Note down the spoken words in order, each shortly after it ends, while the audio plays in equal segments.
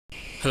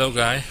Hello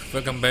guys,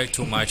 welcome back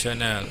to my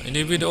channel. In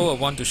this video I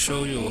want to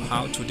show you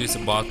how to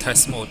disable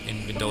test mode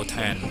in Windows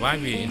 10. Why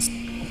we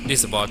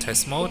disable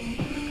test mode?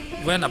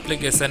 When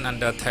application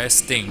under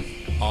testing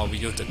or we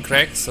use the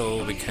crack,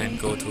 so we can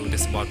go to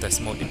disable test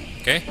mode.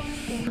 Okay.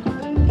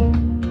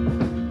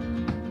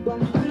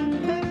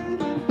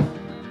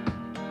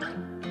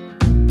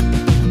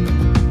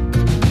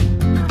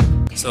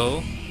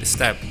 So the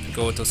step,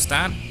 go to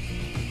start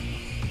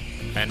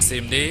and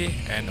CMD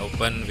and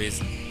open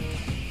with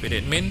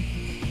admin.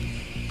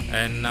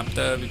 And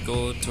after we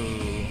go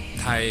to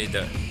type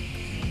the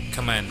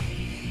command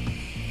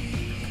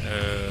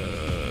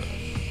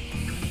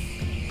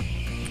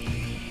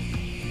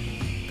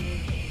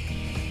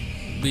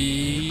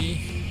B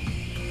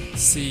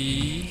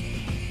C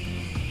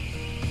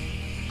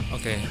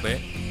okay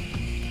wait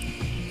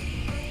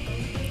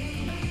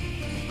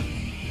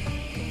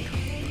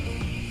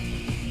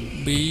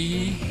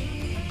B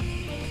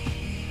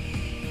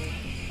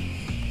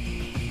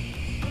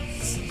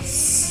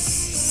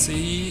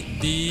C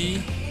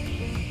D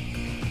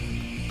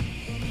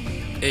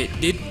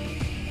edit,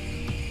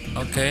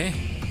 okay,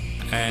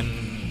 and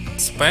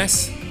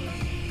space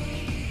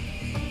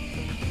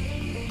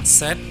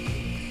set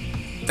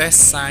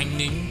test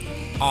signing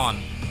on,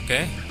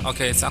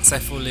 okay,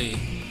 successfully.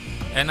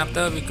 And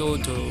after we go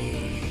to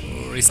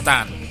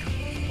restart,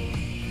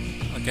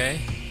 okay,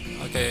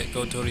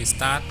 go to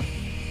restart.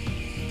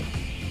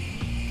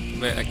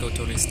 Where I go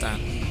to restart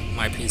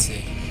my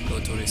PC, go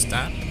to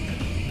restart.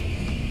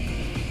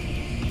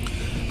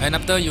 And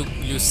after you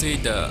see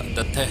the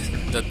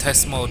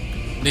test mode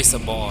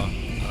disable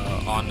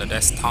on the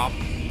desktop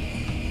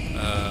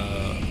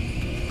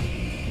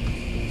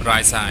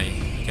right side,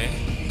 okay,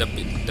 the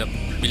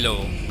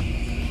below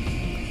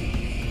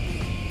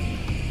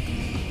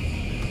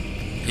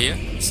here,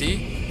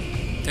 see,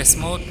 test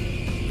mode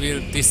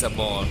will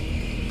disable.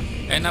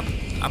 And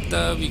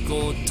after we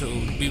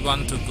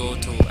want to go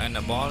to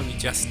enable, we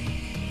just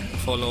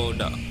follow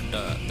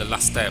the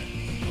last step,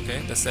 okay,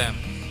 the same.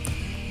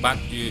 But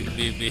we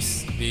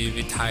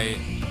type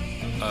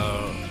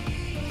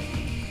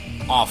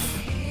off,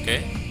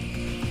 okay,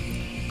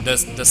 the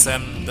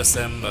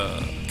same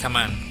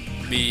command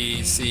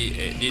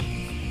bcdedit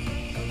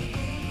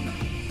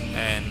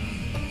and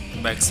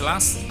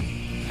backslash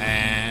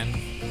and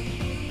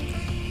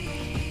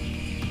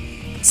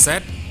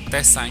set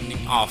test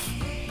signing off,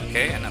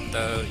 okay. And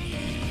after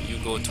you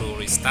go to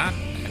restart,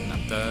 and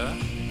after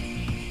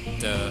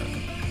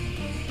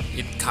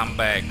it come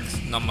back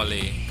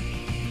normally,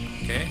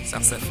 okay,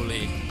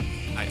 successfully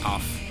I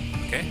off,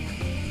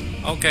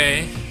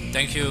 okay.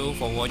 Thank you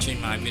for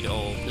watching my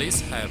video.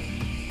 Please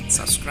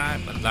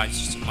subscribe and like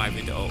my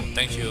video.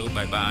 Thank you.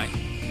 Bye bye.